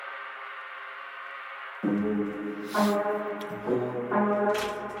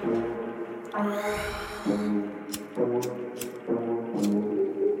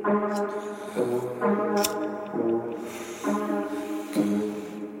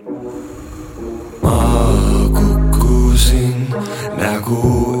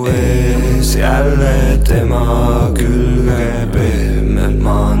Nägu ees jälle tema külge pehmelt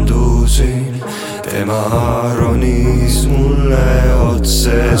maandusin. Tema ronis mulle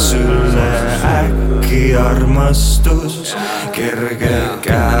otse sülle, äkki armastus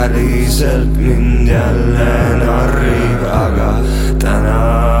kergekäeliselt mind jälle narrib. Aga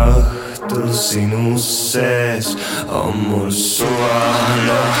täna õhtul sinu sees on mul suva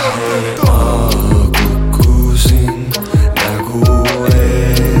näha. Kukkusin nägu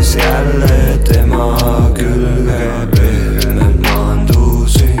ees jälle tema külge pehmelt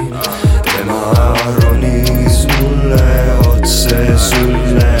maandusin. Tema ronis mulle otse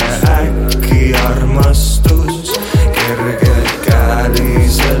sülle, äkki armastus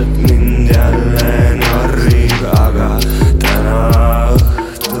kergekäeliselt mind jälle narrib. Aga täna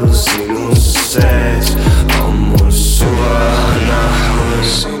õhtul sinu sees on mul suva näha.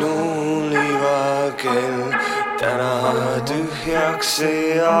 Sinu liivakell täna tühjaks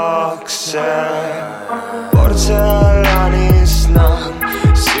ei jakse. Portselanist nahk,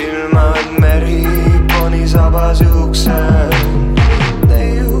 silmad meri, ponisabas juuksed.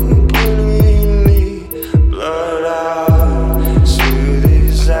 Neiu põlvili blöda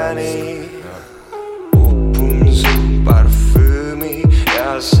süüdiseni. Upun su parfüümi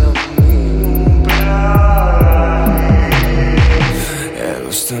ja sa minu peale.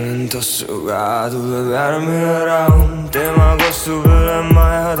 Elustan tossuga, tuleb järgmine raund. Tema kostub üle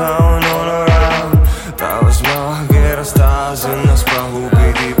maja, ta on hologramm. Päevas maha keeras taas ennast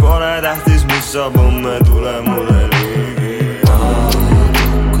pahupidi, pole tähtis mis saab homme,